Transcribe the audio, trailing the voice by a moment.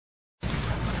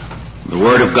The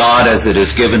Word of God as it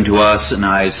is given to us in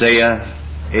Isaiah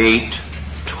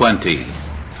 8:20.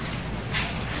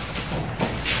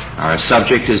 Our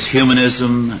subject is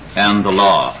humanism and the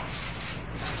law.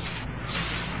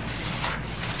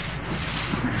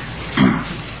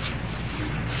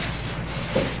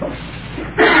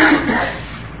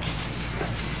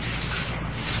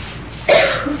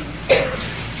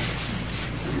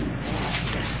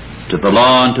 To the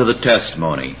law and to the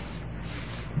testimony.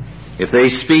 If they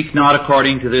speak not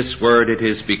according to this word, it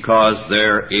is because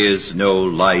there is no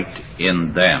light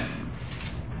in them.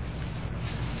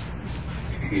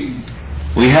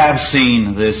 We have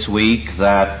seen this week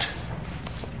that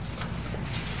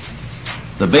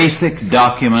the basic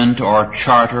document or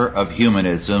charter of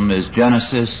humanism is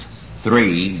Genesis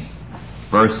 3,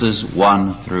 verses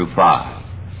 1 through 5.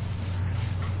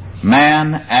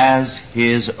 Man as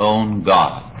his own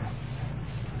God,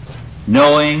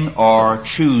 knowing or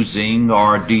choosing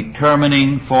or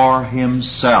determining for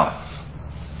himself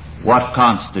what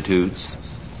constitutes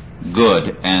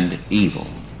good and evil.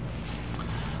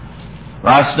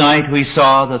 Last night we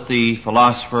saw that the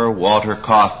philosopher Walter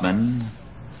Kaufmann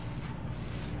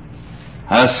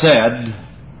has said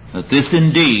that this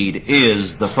indeed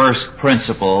is the first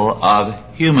principle of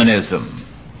humanism.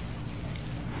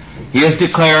 He has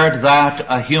declared that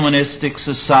a humanistic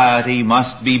society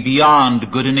must be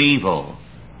beyond good and evil,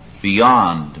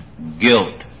 beyond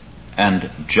guilt and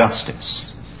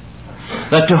justice.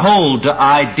 That to hold to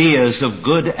ideas of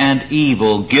good and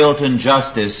evil, guilt and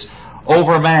justice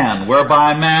over man,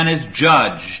 whereby man is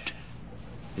judged,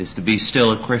 is to be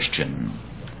still a Christian.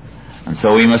 And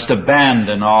so we must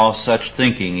abandon all such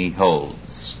thinking, he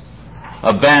holds.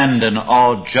 Abandon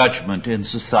all judgment in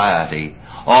society,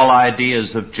 all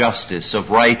ideas of justice,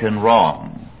 of right and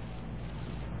wrong,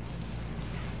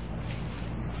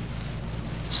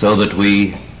 so that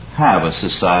we have a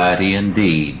society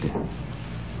indeed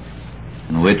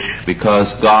in which,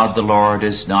 because God the Lord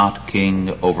is not king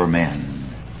over men,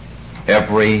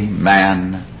 every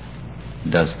man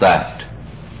does that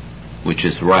which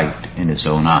is right in his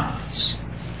own eyes.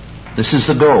 This is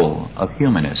the goal of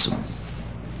humanism,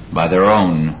 by their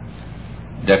own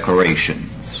declarations.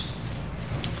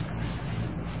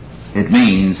 It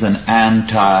means an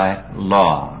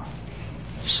anti-law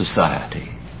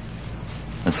society.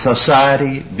 A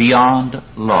society beyond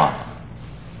law,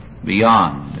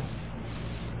 beyond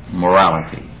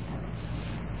morality.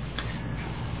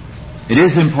 It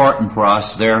is important for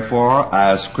us, therefore,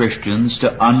 as Christians,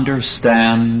 to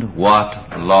understand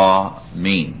what law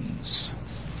means.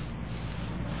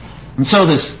 And so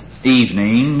this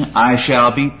evening I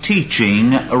shall be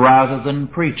teaching rather than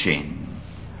preaching.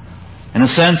 In a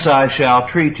sense, I shall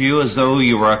treat you as though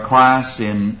you were a class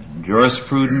in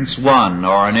Jurisprudence 1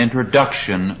 or an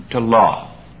introduction to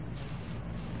law.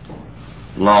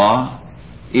 Law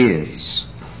is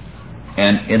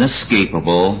an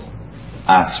inescapable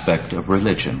aspect of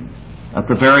religion, at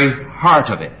the very heart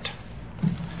of it.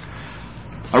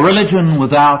 A religion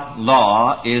without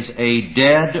law is a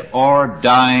dead or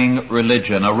dying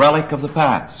religion, a relic of the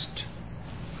past.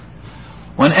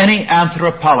 When any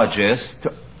anthropologist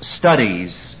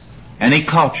studies any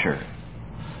culture,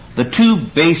 the two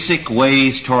basic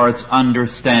ways towards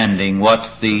understanding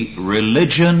what the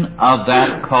religion of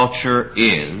that culture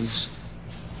is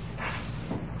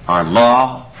are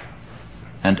law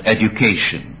and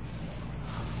education.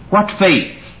 What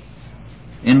faith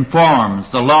informs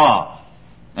the law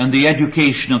and the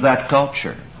education of that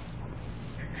culture?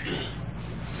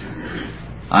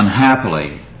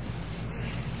 Unhappily,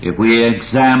 if we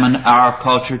examine our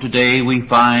culture today, we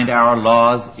find our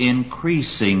laws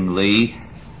increasingly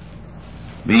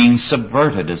being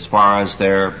subverted as far as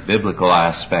their biblical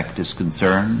aspect is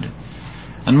concerned,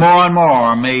 and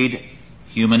more made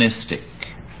humanistic.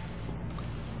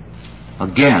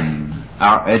 Again,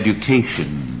 our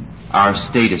education, our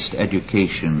statist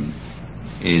education,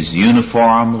 is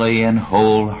uniformly and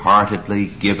wholeheartedly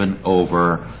given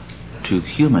over to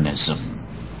humanism,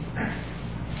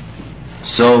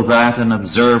 so that an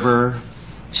observer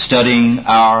studying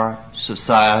our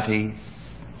society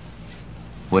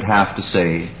would have to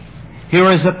say, here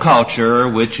is a culture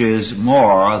which is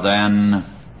more than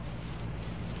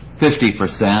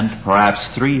 50%, perhaps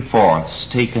 3/4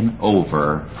 taken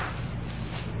over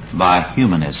by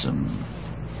humanism,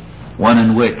 one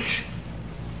in which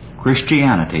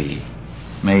Christianity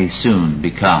may soon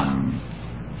become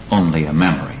only a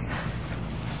memory.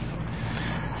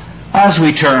 As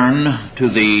we turn to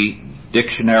the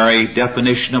dictionary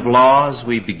definition of laws,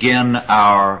 we begin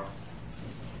our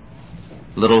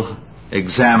little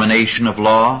examination of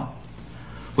law.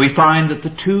 We find that the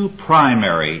two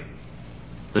primary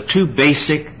The two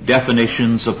basic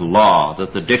definitions of law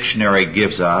that the dictionary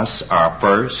gives us are,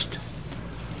 first,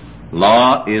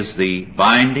 law is the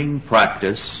binding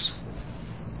practice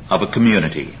of a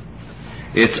community.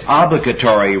 Its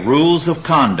obligatory rules of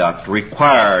conduct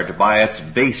required by its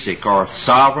basic or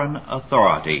sovereign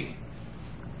authority,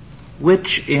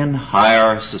 which in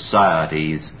higher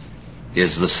societies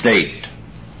is the state.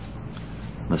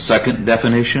 The second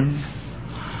definition,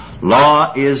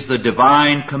 law is the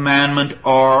divine commandment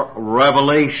or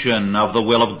revelation of the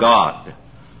will of God,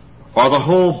 or the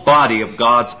whole body of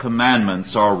God's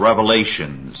commandments or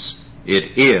revelations.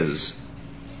 It is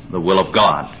the will of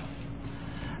God.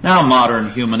 Now,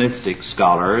 modern humanistic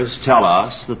scholars tell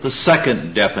us that the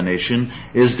second definition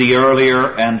is the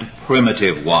earlier and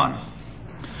primitive one.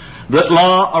 That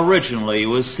law originally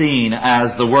was seen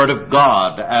as the Word of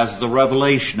God, as the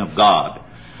revelation of God.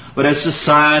 But as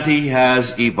society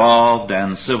has evolved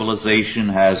and civilization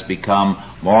has become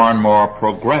more and more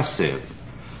progressive,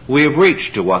 we have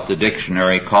reached to what the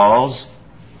dictionary calls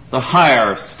the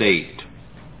higher state,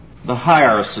 the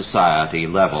higher society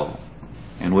level,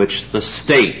 in which the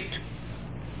state,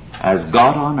 as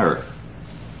God on earth,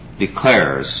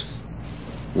 declares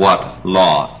what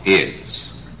law is.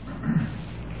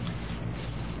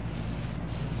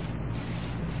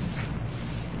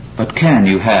 But can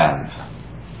you have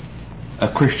a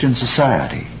Christian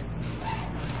society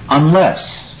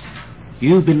unless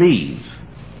you believe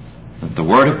that the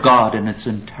Word of God in its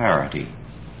entirety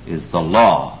is the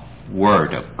law,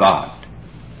 Word of God,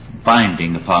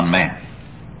 binding upon man?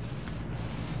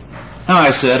 Now,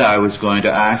 I said I was going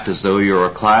to act as though you're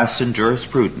a class in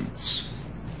jurisprudence.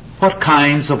 What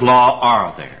kinds of law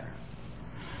are there?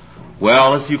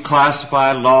 Well, as you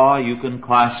classify law, you can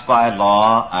classify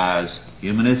law as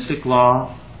humanistic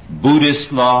law,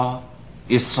 Buddhist law,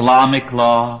 Islamic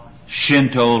law,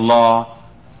 Shinto law,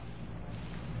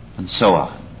 and so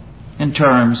on, in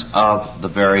terms of the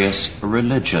various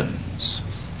religions.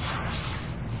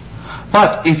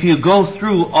 But if you go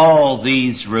through all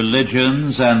these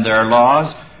religions and their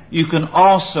laws, you can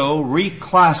also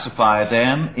reclassify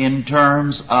them in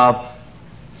terms of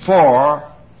four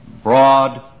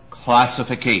broad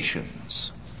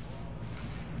classifications.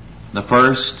 The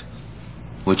first,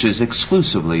 which is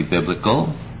exclusively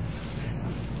biblical,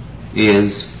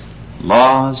 is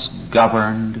laws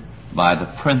governed by the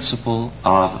principle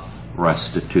of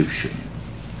restitution.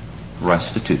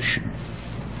 Restitution.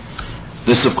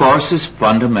 This, of course, is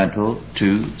fundamental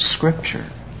to Scripture.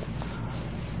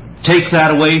 Take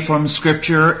that away from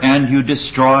Scripture and you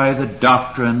destroy the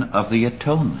doctrine of the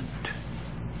atonement.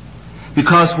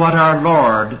 Because what our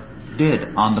Lord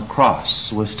did on the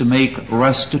cross was to make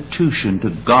restitution to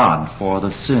God for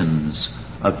the sins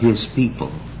of His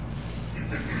people.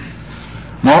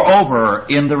 Moreover,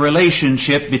 in the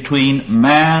relationship between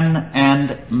man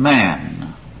and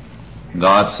man,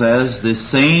 God says the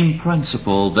same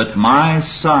principle that my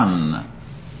Son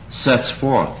sets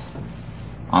forth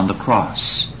on the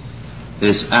cross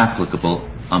is applicable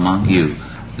among you.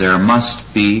 There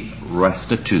must be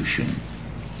restitution.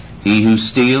 He who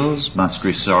steals must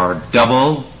restore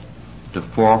double to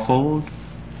fourfold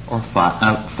or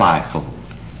fivefold.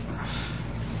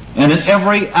 And in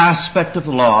every aspect of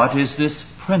the law, it is this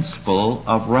principle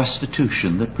of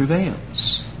restitution that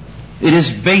prevails. It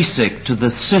is basic to the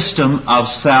system of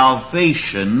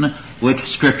salvation which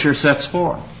Scripture sets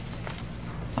forth.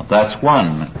 Now, that's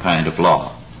one kind of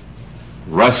law,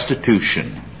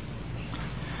 restitution.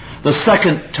 The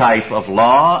second type of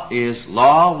law is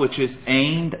law which is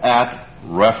aimed at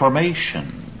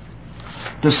reformation,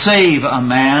 to save a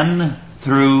man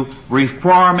through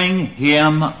reforming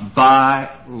him by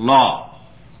law.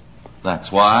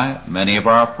 That's why many of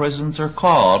our prisons are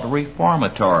called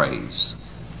reformatories.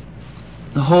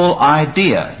 The whole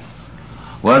idea,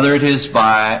 whether it is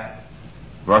by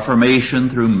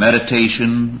reformation through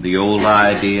meditation, the old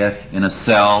idea in a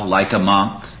cell like a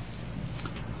monk,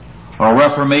 or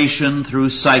reformation through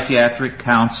psychiatric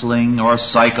counseling or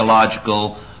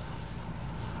psychological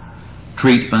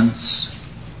treatments,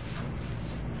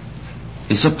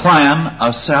 is a plan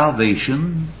of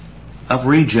salvation, of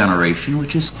regeneration,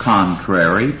 which is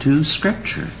contrary to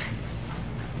Scripture,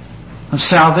 of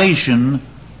salvation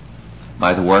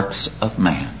by the works of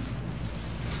man.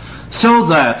 So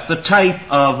that the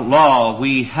type of law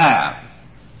we have,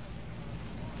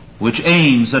 which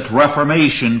aims at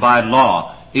reformation by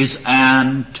law, is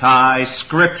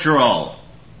anti-scriptural.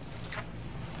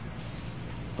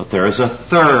 But there is a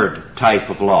third type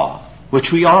of law,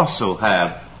 which we also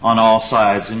have on all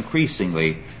sides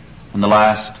increasingly in the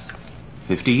last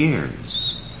 50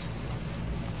 years.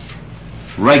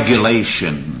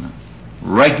 Regulation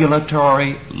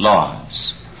regulatory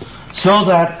laws, so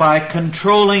that by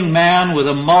controlling man with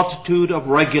a multitude of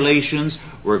regulations,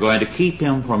 we're going to keep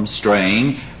him from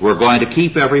straying, we're going to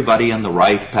keep everybody in the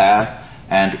right path,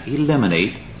 and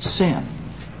eliminate sin.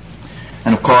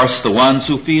 And of course, the ones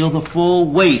who feel the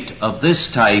full weight of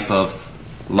this type of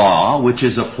law, which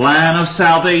is a plan of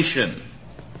salvation,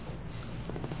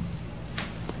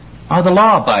 are the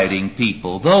law-abiding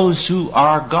people, those who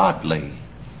are godly.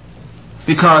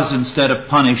 Because instead of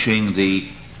punishing the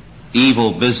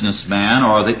evil businessman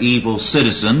or the evil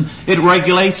citizen, it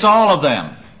regulates all of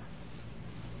them.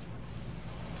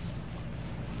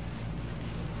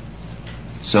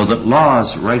 So that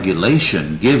law's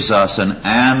regulation gives us an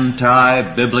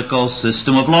anti-biblical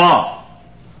system of law.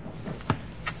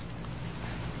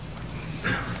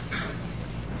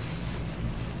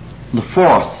 The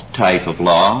fourth type of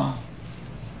law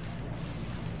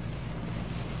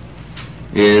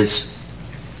is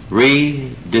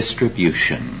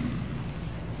redistribution.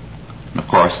 And of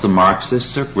course, the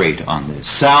Marxists are great on this.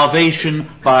 Salvation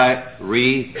by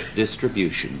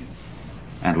redistribution.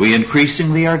 And we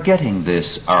increasingly are getting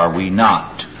this, are we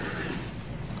not?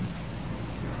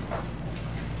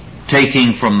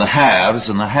 Taking from the haves,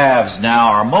 and the haves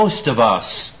now are most of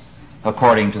us,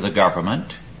 according to the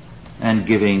government, and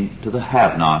giving to the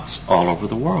have-nots all over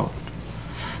the world.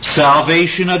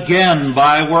 Salvation again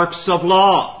by works of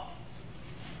law.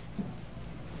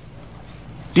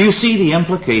 Do you see the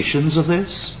implications of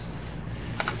this?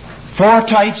 4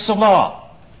 types of law.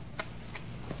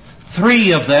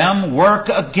 3 of them work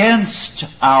against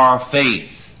our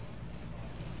faith.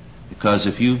 Because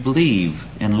if you believe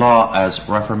in law as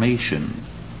reformation,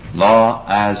 law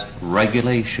as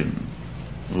regulation,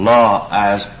 law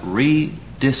as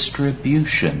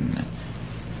redistribution,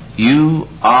 you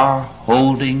are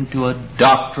holding to a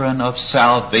doctrine of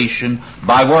salvation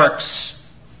by works.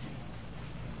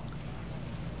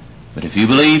 But if you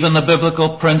believe in the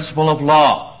biblical principle of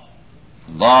law,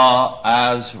 law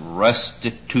as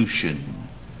restitution,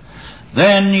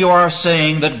 then you are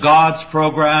saying that God's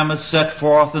program as set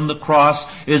forth in the cross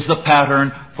is the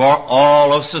pattern for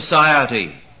all of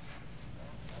society.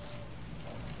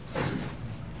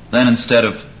 Then instead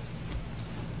of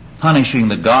punishing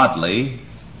the godly,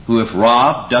 who if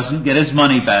robbed doesn't get his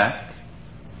money back,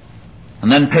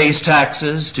 and then pays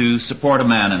taxes to support a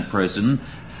man in prison,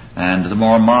 and the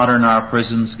more modern our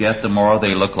prisons get, the more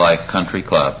they look like country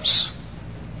clubs.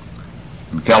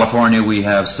 In California we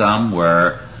have some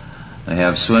where they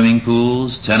have swimming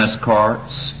pools, tennis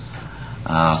courts,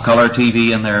 color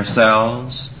TV in their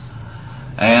cells,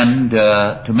 and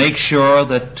to make sure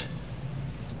that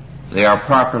they are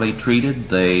properly treated,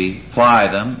 they fly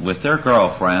them with their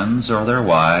girlfriends or their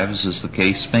wives, as the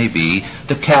case may be,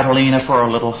 to Catalina for a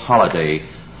little holiday,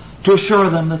 to assure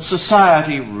them that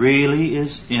society really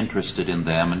is interested in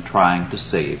them and trying to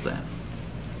save them.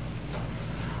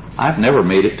 I've never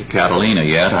made it to Catalina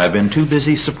yet. I've been too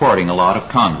busy supporting a lot of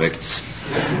convicts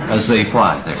as they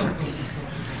fly there.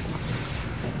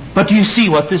 But do you see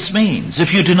what this means?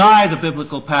 If you deny the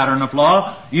biblical pattern of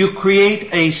law, you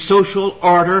create a social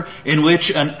order in which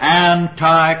an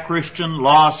anti-Christian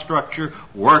law structure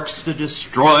works to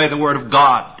destroy the Word of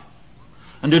God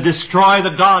and to destroy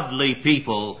the godly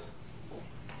people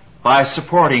by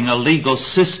supporting a legal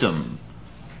system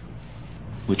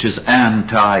which is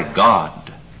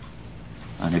anti-God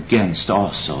and against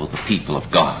also the people of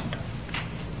God.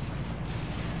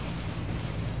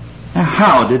 Now,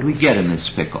 how did we get in this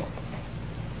pickle?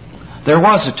 There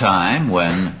was a time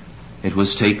when it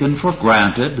was taken for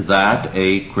granted that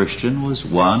a Christian was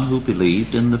one who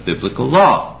believed in the biblical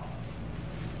law.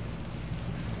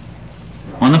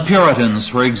 When the Puritans,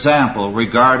 for example,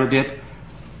 regarded it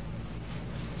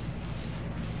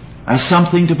as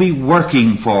something to be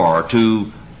working for,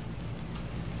 to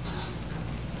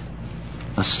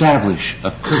establish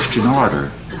a Christian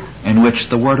order in which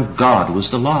the Word of God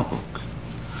was the law book.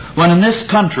 When in this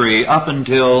country, up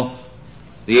until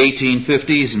the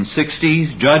 1850s and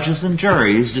 60s, judges and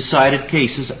juries decided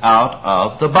cases out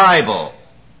of the Bible.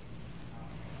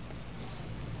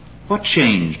 What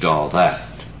changed all that?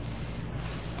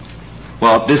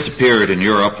 Well, it disappeared in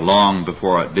Europe long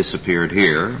before it disappeared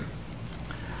here.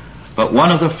 But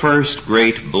one of the first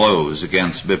great blows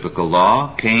against biblical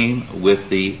law came with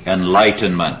the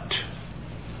Enlightenment.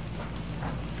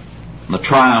 The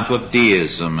triumph of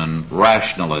deism and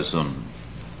rationalism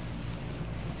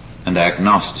and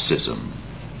agnosticism.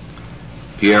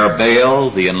 Pierre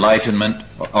Boyle, the Enlightenment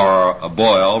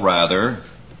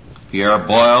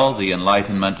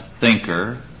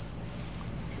thinker,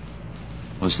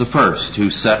 was the first who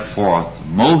set forth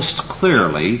most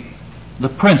clearly the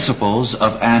principles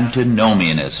of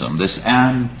antinomianism, this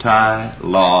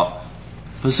anti-law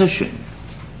position.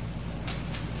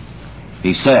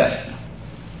 He said,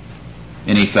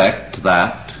 in effect,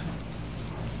 that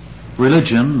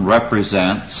religion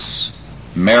represents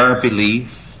mere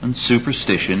belief and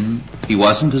superstition. He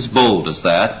wasn't as bold as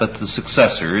that, but the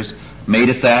successors made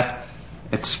it that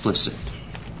explicit.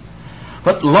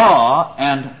 But law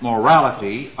and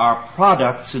morality are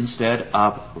products instead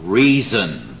of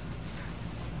reason.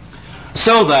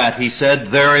 So that, he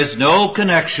said, there is no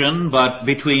connection but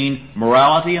between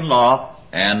morality and law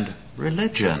and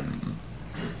religion.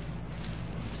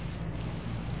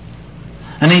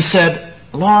 And he said,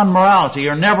 law and morality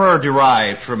are never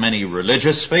derived from any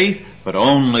religious faith, but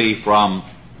only from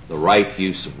the right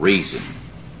use of reason.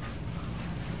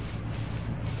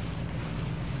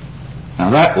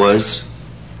 Now that was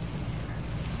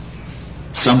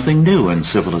something new in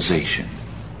civilization.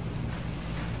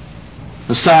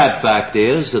 The sad fact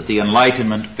is that the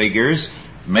Enlightenment figures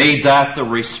made that the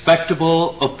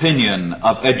respectable opinion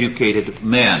of educated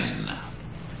men.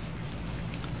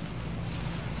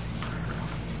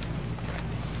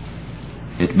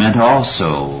 It meant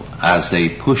also, as they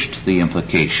pushed the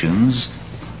implications,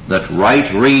 that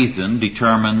right reason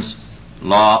determines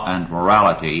law and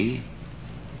morality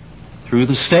through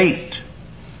the state,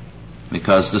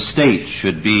 because the state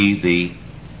should be the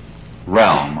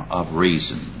realm of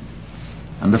reason.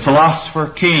 And the philosopher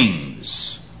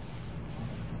kings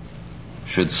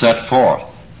should set forth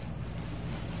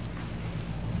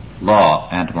law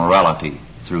and morality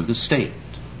through the state.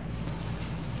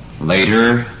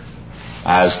 Later,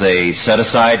 as they set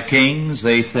aside kings,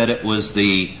 they said it was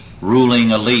the ruling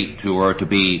elite who were to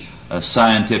be a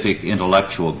scientific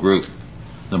intellectual group.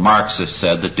 The Marxists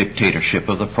said the dictatorship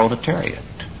of the proletariat.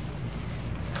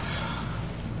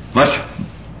 But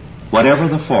whatever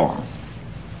the form,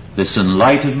 this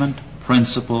Enlightenment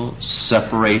principle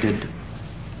separated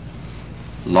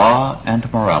law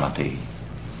and morality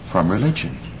from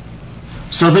religion,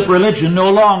 so that religion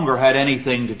no longer had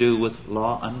anything to do with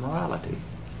law and morality.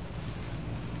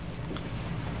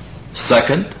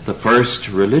 Second, the first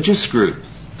religious group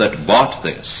that bought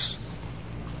this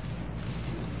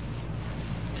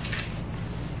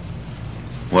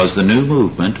was the new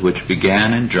movement which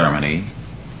began in Germany,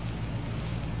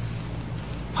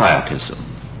 Pietism.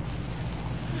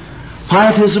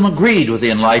 Pietism agreed with the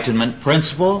Enlightenment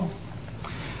principle,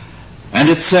 and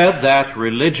it said that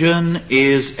religion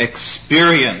is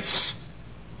experience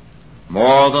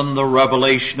more than the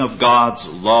revelation of God's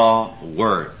law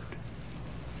word.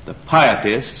 The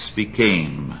Pietists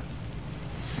became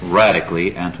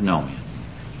radically antinomian.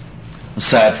 The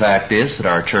sad fact is that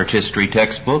our church history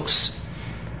textbooks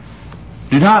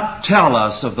do not tell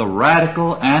us of the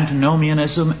radical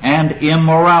antinomianism and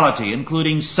immorality,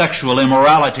 including sexual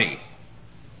immorality,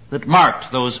 that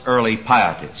marked those early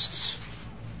Pietists.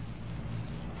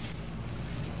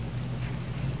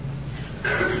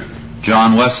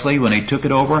 John Wesley, when he took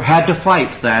it over, had to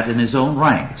fight that in his own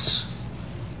ranks.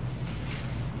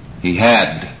 He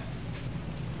had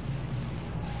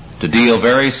to deal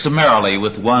very summarily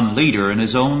with one leader in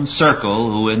his own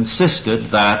circle who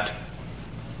insisted that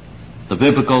the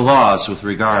biblical laws with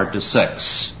regard to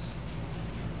sex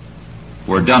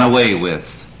were done away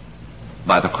with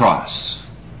by the cross.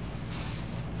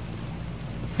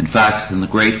 In fact, in the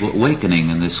Great Awakening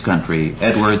in this country,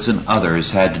 Edwards and others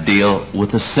had to deal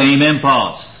with the same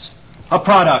impulse, a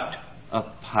product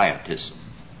of Pietism.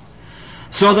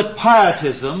 So that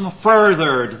Pietism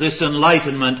furthered this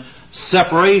Enlightenment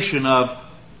separation of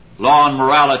law and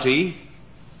morality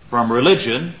from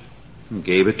religion and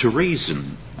gave it to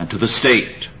reason and to the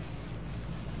state.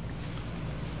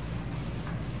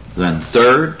 Then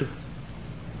third,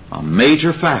 a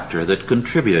major factor that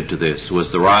contributed to this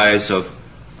was the rise of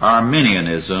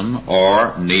Arminianism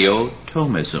or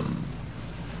Neo-Thomism,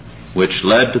 which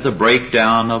led to the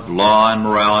breakdown of law and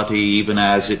morality even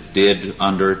as it did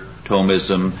under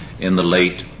Thomism in the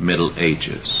late Middle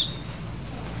Ages.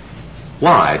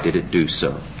 Why did it do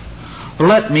so? Well,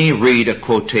 let me read a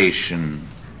quotation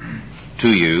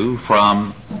to you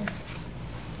from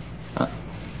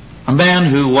a man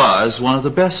who was one of the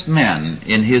best men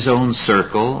in his own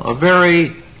circle, a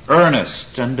very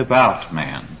earnest and devout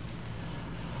man,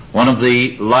 one of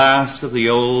the last of the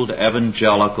old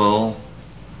evangelical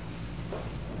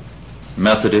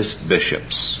Methodist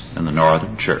bishops in the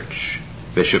Northern Church,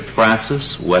 Bishop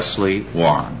Francis Wesley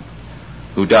Warren,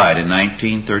 who died in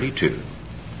 1932.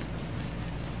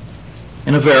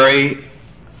 In a very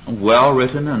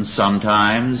well-written and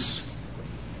sometimes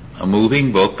a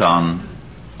moving book on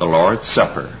the Lord's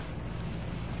Supper,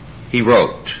 he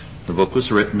wrote The book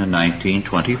was written in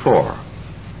 1924.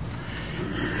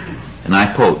 And I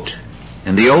quote,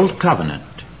 "In the Old Covenant,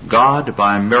 God,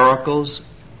 by miracles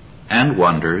and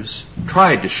wonders,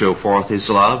 tried to show forth His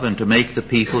love and to make the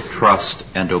people trust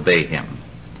and obey Him.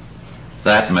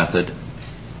 That method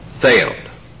failed.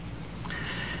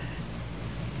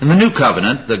 In the New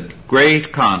Covenant, the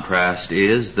great contrast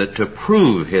is that to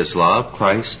prove His love,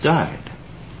 Christ died.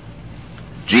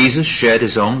 Jesus shed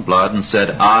His own blood and said,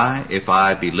 'I, if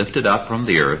I be lifted up from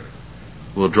the earth,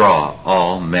 will draw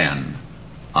all men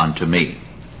unto me.'"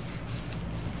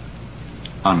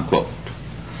 Unquote.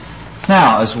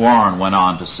 Now, as Warren went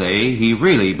on to say, he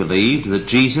really believed that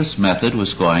Jesus' method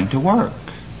was going to work,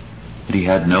 but he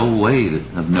had no way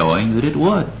of knowing that it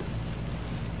would.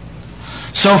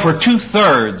 So for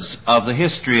 2/3 of the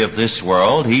history of this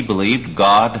world, he believed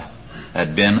God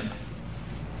had been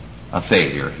a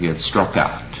failure. He had struck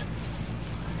out.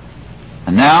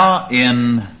 And now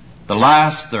in the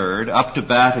last third, up to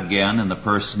bat again in the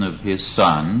person of His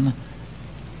Son,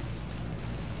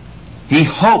 he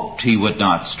hoped He would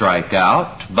not strike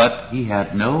out, but he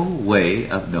had no way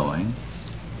of knowing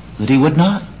that He would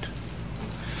not.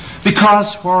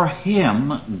 Because for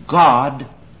him, God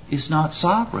is not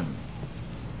sovereign.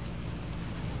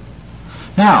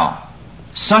 Now,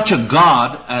 such a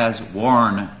God as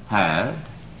Warren had,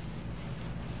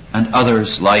 and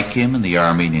others like him in the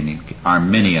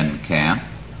Arminian camp,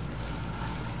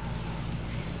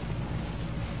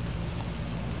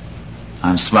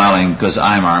 I'm smiling because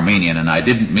I'm Armenian, and I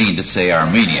didn't mean to say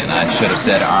Armenian. I should have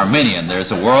said Arminian.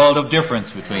 There's a world of difference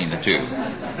between the two.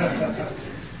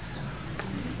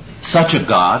 Such a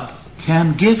God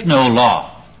can give no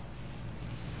law.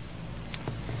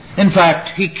 In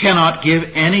fact, He cannot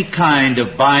give any kind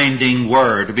of binding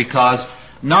word, because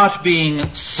not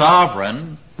being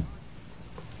sovereign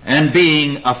and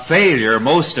being a failure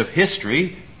most of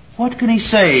history, what can He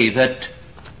say that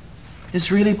is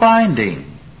really binding?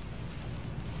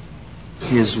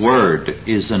 His word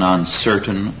is an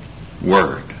uncertain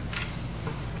word.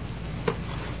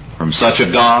 From such a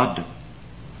God,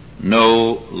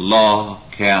 no law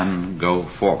can go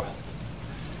forth.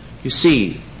 You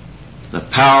see, the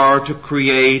power to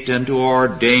create and to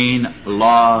ordain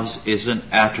laws is an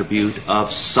attribute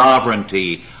of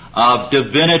sovereignty, of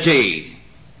divinity.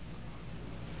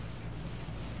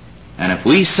 And if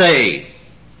we say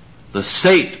the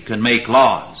state can make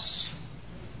laws,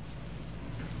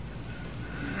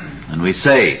 and we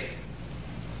say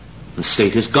the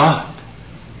state is God.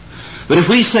 But if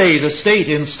we say the state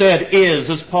instead is,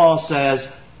 as Paul says,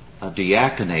 a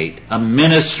diaconate, a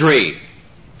ministry,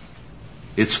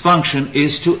 its function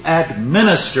is to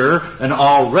administer an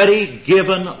already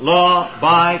given law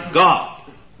by God.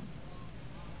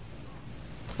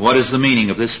 What is the meaning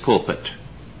of this pulpit?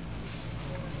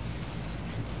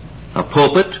 A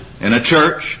pulpit in a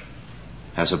church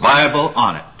has a Bible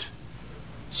on it,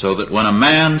 so that when a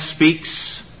man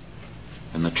speaks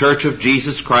in the Church of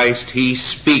Jesus Christ, he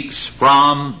speaks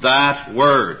from that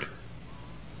word.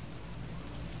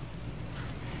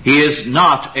 He is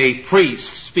not a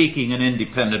priest speaking an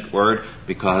independent word,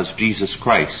 because Jesus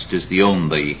Christ is the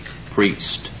only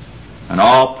priest. And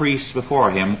all priests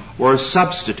before Him were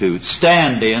substitutes,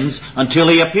 stand-ins, until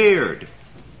He appeared,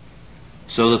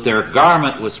 so that their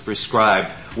garment was prescribed.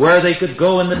 Where they could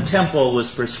go in the temple was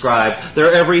prescribed.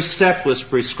 Their every step was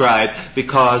prescribed,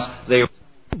 because they were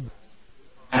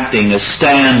acting as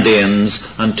stand-ins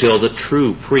until the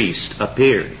true priest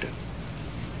appeared.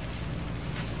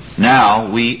 Now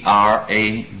we are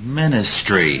a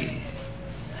ministry,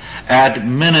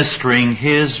 administering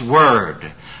His word,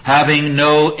 having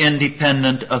no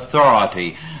independent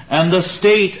authority. And the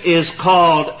state is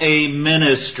called a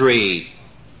ministry.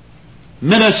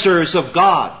 Ministers of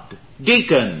God,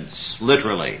 deacons,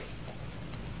 literally,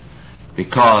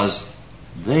 because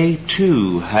they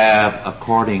too have,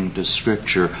 according to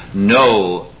Scripture,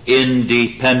 no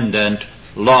independent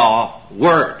law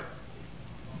word.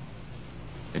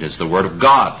 It is the Word of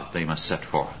God that they must set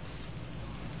forth.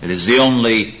 It is the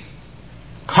only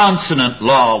consonant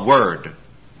law word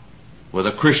with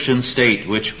a Christian state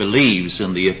which believes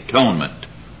in the atonement,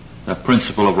 the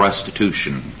principle of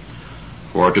restitution.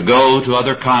 For to go to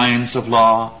other kinds of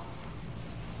law,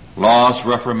 laws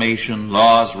reformation,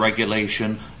 laws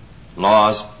regulation,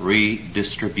 laws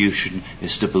redistribution,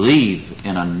 is to believe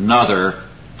in another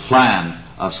plan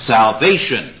of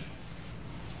salvation,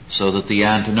 so that the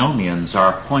antinomians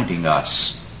are pointing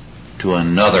us to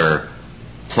another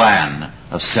plan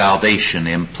of salvation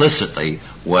implicitly,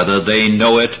 whether they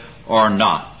know it or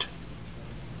not.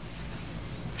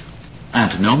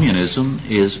 Antinomianism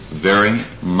is very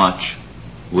much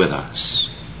with us.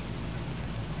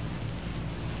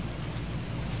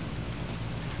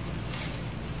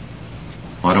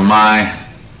 One of my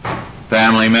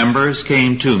family members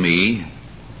came to me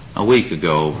a week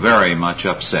ago very much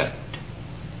upset.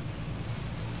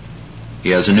 He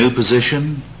has a new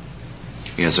position.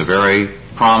 He has a very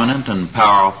prominent and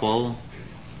powerful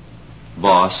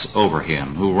boss over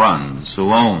him who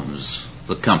owns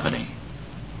the company.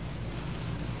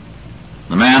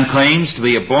 The man claims to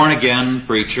be a born-again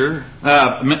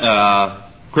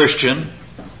Christian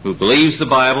who believes the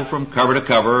Bible from cover to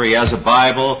cover. He has a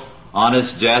Bible on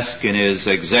his desk in his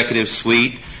executive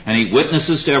suite, and he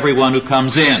witnesses to everyone who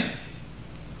comes in.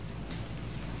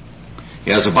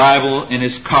 He has a Bible in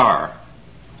his car,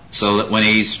 so that when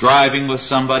he's driving with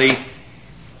somebody,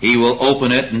 he will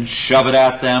open it and shove it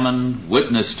at them and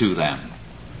witness to them.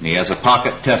 And he has a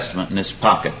pocket testament in his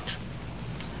pocket.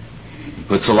 He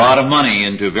puts a lot of money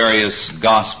into various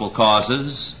gospel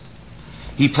causes.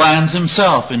 He plans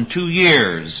himself in 2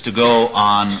 years to go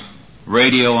on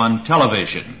radio and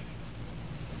television.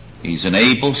 He's an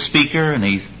able speaker, and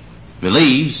he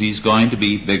believes he's going to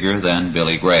be bigger than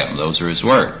Billy Graham. Those are his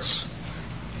words.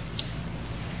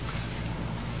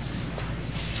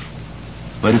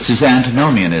 But it's his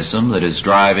antinomianism that is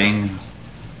driving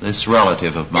this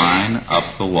relative of mine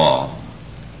up the wall.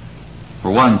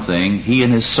 For one thing, he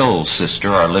and his soul sister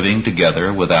are living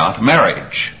together without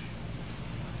marriage.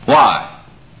 Why?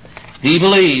 He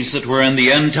believes that we're in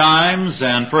the end times,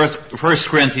 and 1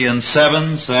 Corinthians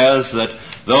 7 says that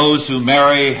those who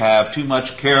marry have too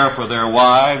much care for their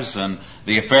wives and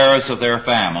the affairs of their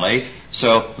family,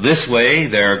 so this way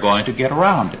they're going to get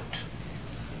around it.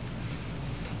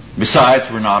 Besides,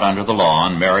 we're not under the law,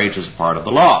 and marriage is part of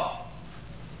the law.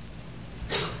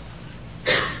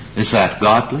 Is that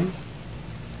godly?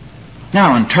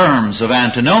 Now, in terms of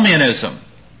antinomianism,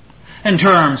 in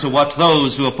terms of what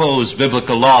those who oppose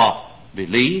biblical law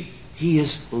believe, he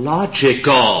is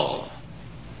logical,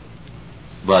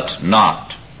 but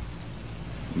not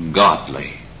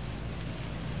godly.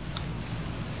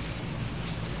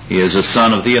 He is a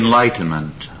son of the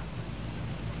Enlightenment,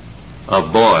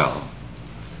 of Boyle,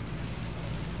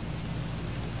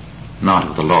 not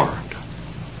of the Lord.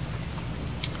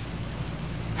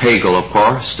 Hegel, of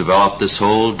course, developed this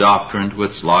whole doctrine to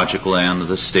its logical end.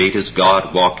 The state is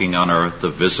God walking on earth, the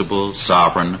visible,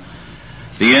 sovereign,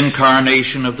 the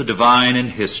incarnation of the divine in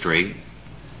history,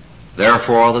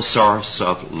 therefore the source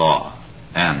of law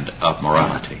and of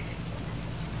morality.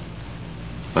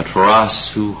 But for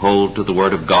us who hold to the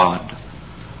Word of God,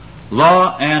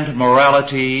 law and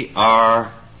morality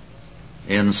are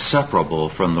inseparable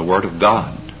from the Word of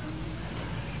God.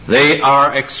 They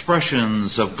are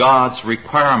expressions of God's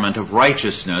requirement of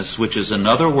righteousness, which is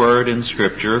another word in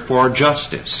Scripture for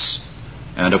justice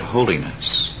and of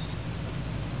holiness.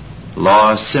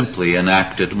 Law is simply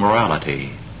enacted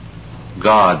morality,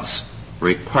 God's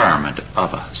requirement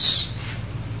of us.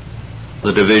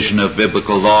 The division of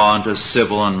biblical law into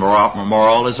civil and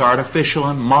moral is artificial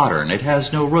and modern. It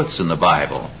has no roots in the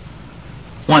Bible.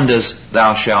 When does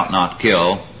 "thou shalt not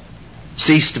kill"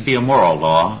 cease to be a moral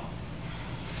law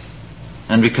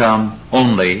and become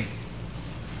only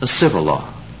a civil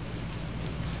law?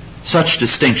 Such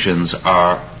distinctions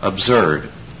are absurd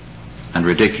and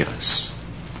ridiculous.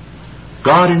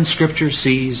 God in Scripture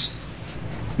sees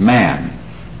man,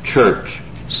 church,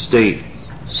 state,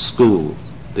 school,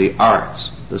 the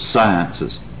arts, the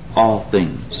sciences, all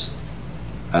things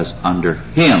as under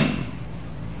Him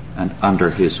and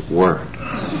under His Word.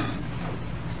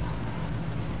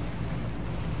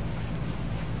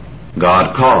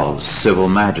 God calls civil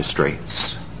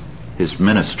magistrates His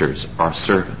ministers or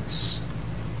servants.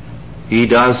 He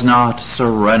does not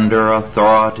surrender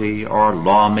authority or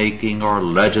lawmaking or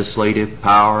legislative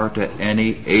power to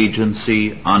any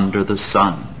agency under the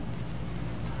sun.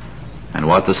 And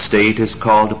what the state is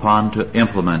called upon to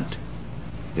implement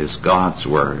is God's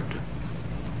Word,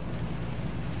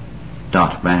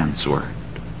 not man's word.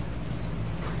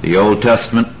 The Old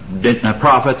Testament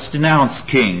prophets denounced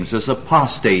kings as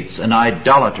apostates and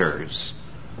idolaters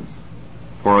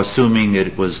for assuming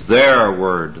it was their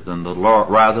word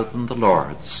rather than the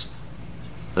Lord's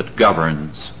that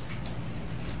governs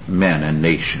men and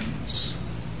nations.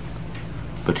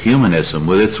 But humanism,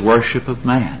 with its worship of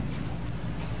man,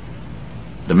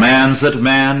 demands that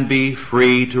man be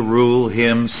free to rule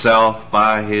himself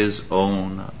by his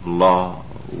own law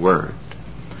word.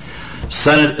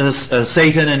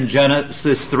 Satan in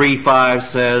Genesis 3:5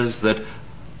 says that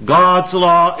God's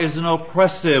law is an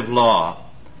oppressive law,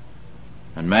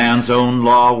 and man's own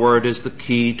law word is the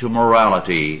key to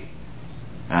morality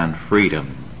and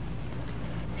freedom.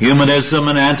 Humanism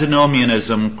and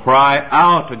antinomianism cry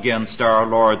out against our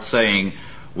Lord, saying,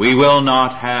 "We will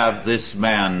not have this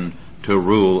man to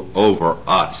rule over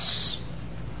us.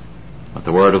 But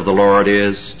the word of the Lord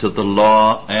is to the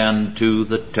law and to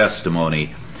the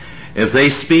testimony. If they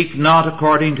speak not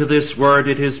according to this word,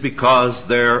 it is because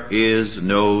there is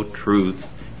no truth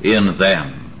in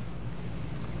them.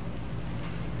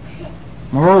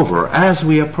 Moreover, as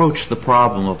we approach the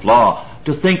problem of law,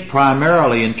 to think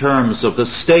primarily in terms of the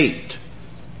state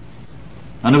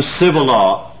and of civil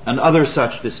law and other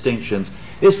such distinctions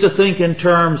is to think in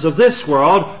terms of this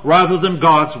world rather than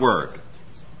God's word.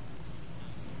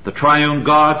 The triune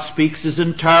God speaks his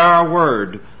entire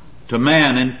word to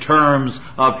man in terms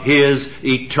of his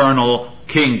eternal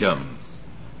kingdom.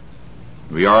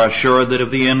 We are assured that of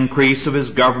the increase of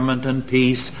his government and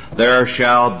peace there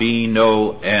shall be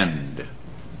no end.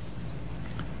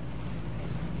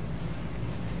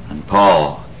 And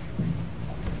Paul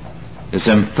is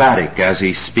emphatic as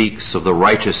he speaks of the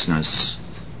righteousness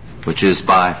which is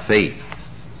by faith,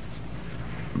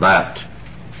 that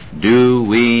do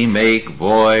we make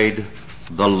void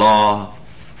the law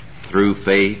through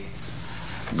faith?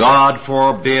 God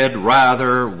forbid,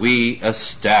 rather we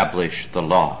establish the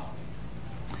law.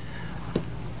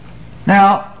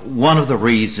 Now, one of the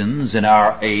reasons in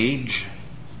our age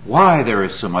why there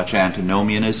is so much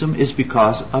antinomianism is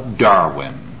because of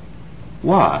Darwin.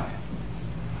 Why?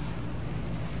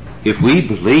 If we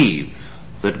believe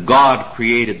that God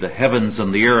created the heavens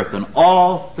and the earth and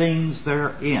all things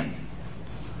therein,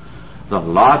 the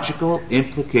logical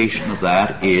implication of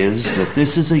that is that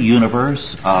this is a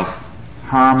universe of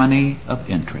harmony of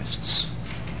interests.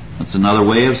 That's another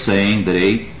way of saying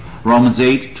that Romans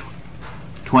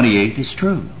 8:28 is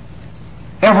true.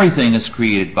 Everything is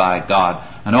created by God,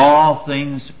 and all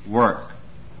things work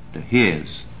to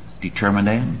his determined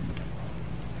end,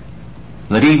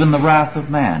 that even the wrath of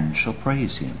man shall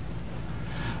praise him.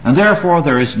 And therefore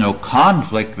there is no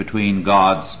conflict between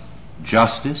God's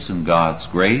justice and God's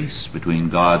grace, between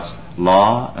God's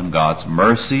law and God's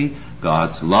mercy,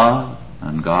 God's love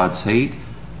and God's hate.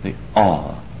 They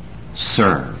all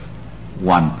serve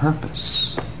one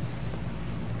purpose.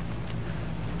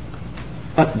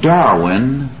 But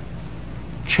Darwin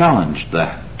challenged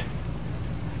that.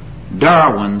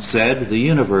 Darwin said the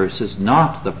universe is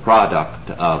not the product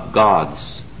of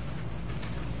God's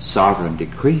sovereign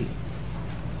decree,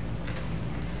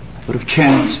 but of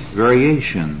chance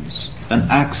variations and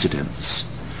accidents,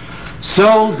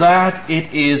 so that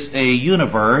it is a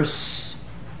universe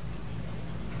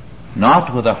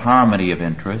not with a harmony of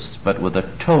interests, but with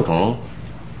a total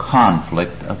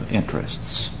conflict of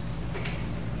interests.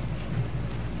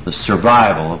 The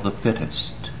survival of the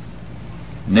fittest.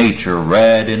 Nature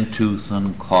red in tooth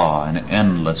and claw in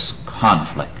endless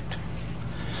conflict.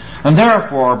 And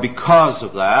therefore, because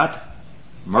of that,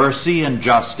 mercy and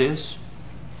justice,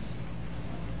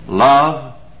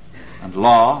 love and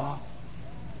law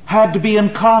had to be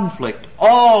in conflict.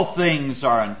 All things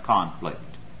are in conflict.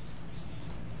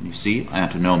 You see,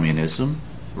 antinomianism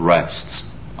rests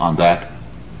on that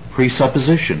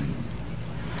presupposition.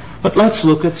 But let's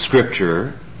look at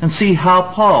Scripture and see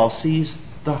how Paul sees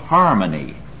the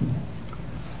harmony.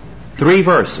 3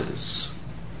 verses,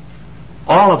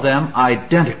 all of them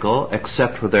identical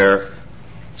except for their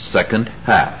second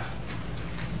half.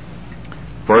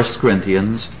 1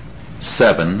 Corinthians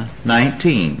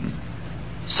 7:19.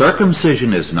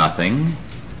 Circumcision is nothing,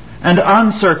 and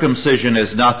uncircumcision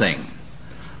is nothing,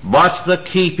 but the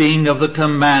keeping of the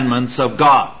commandments of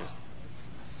God.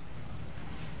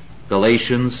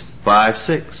 Galatians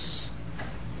 5:6.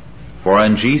 For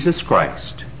in Jesus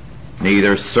Christ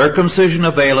neither circumcision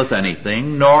availeth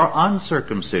anything, nor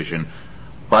uncircumcision,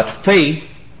 but faith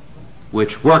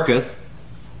which worketh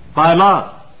by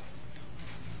love.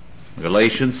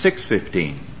 Galatians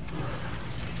 6:15.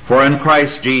 For in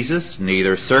Christ Jesus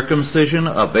neither circumcision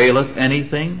availeth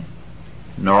anything,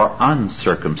 nor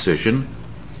uncircumcision,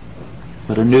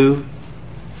 but a new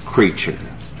creature.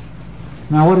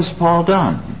 Now what has Paul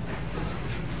done?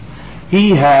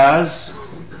 He has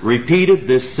repeated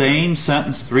this same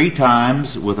sentence 3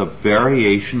 times with a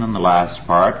variation in the last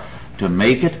part to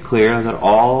make it clear that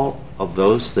all of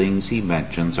those things he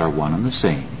mentions are one and the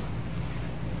same.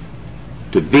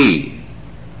 To be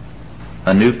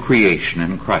a new creation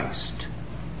in Christ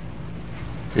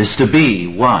is to be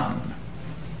one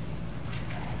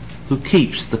who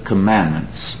keeps the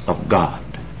commandments of God,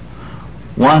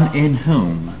 one in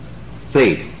whom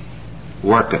faith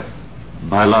worketh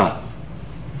by love.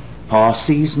 Paul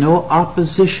sees no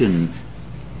opposition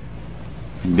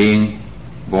in being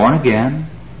born again,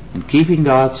 in keeping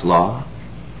God's law,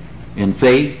 in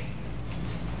faith,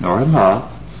 nor in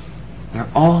love. They're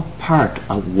all part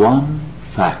of one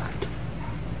fact.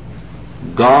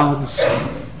 God's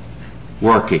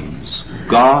workings,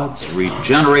 God's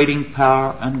regenerating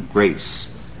power and grace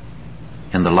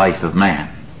in the life of man.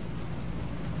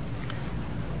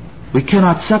 We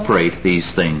cannot separate these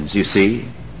things, you see.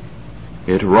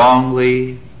 It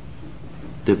wrongly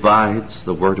divides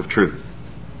the word of truth.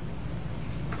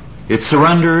 It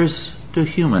surrenders to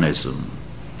humanism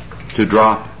to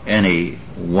drop any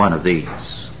one of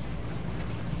these.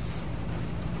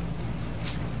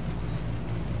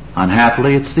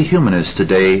 Unhappily, it's the humanists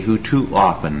today who too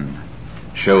often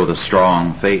show the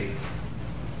strong faith,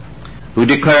 who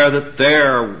declare that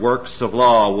their works of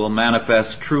law will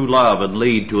manifest true love and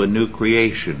lead to a new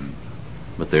creation.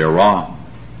 But they are wrong.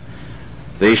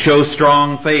 They show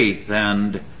strong faith,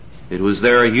 and it was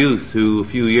their youth who a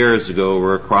few years ago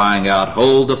were crying out,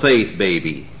 "Hold the faith,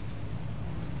 baby."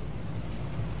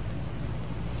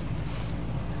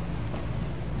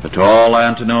 But to all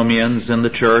antinomians in the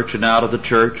church and out of the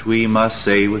church, we must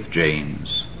say with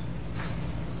James,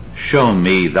 "Show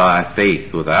me thy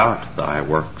faith without thy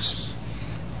works,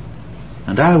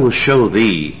 and I will show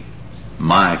thee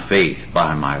my faith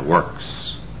by my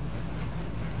works."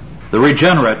 The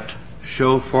regenerate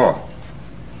show forth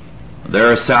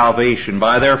their salvation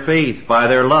by their faith, by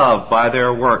their love, by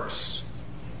their works.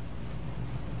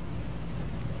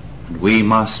 And we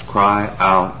must cry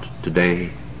out today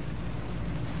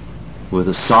with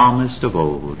the psalmist of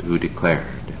old who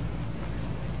declared,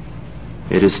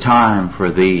 "It is time for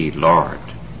thee, Lord,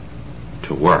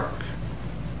 to work,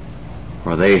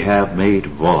 for they have made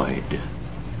void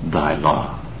thy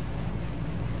law."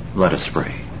 Let us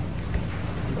pray.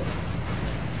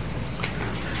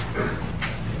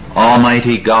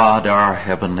 Almighty God, our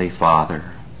heavenly Father,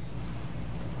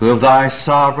 who of thy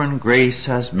sovereign grace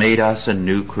has made us a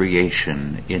new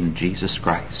creation in Jesus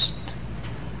Christ,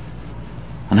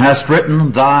 and hast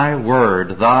written thy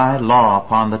word, thy law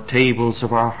upon the tables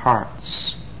of our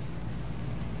hearts,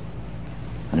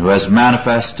 and who has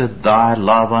manifested thy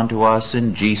love unto us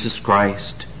in Jesus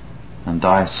Christ and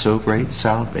thy so great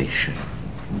salvation,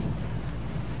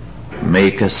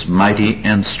 make us mighty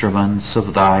instruments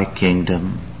of thy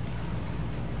kingdom,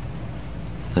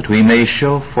 that we may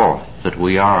show forth that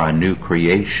we are a new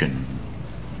creation,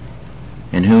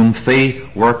 in whom faith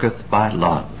worketh by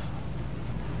love,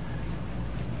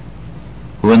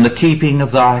 who in the keeping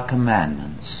of thy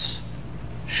commandments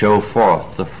show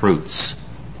forth the fruits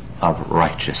of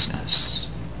righteousness.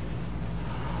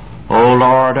 O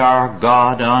Lord our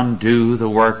God, undo the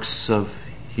works of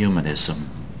humanism,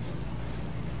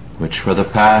 which for the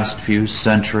past few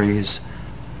centuries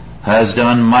has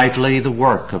done mightily the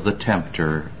work of the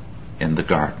tempter in the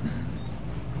garden.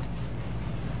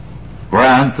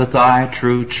 Grant that thy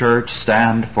true church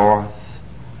stand forth,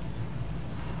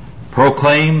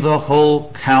 proclaim the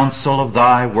whole counsel of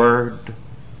thy word,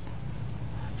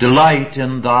 delight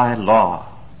in thy law,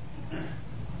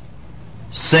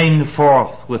 sing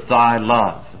forth with thy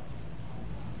love,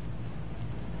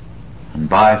 and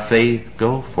by faith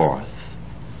go forth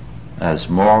as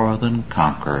more than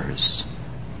conquerors,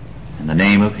 in the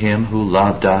name of him who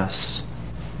loved us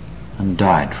and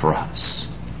died for us,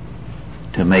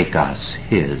 to make us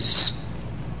his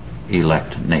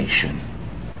elect nation.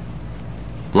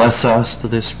 Bless us to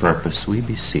this purpose, we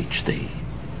beseech thee.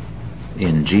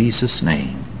 In Jesus'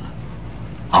 name,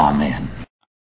 amen.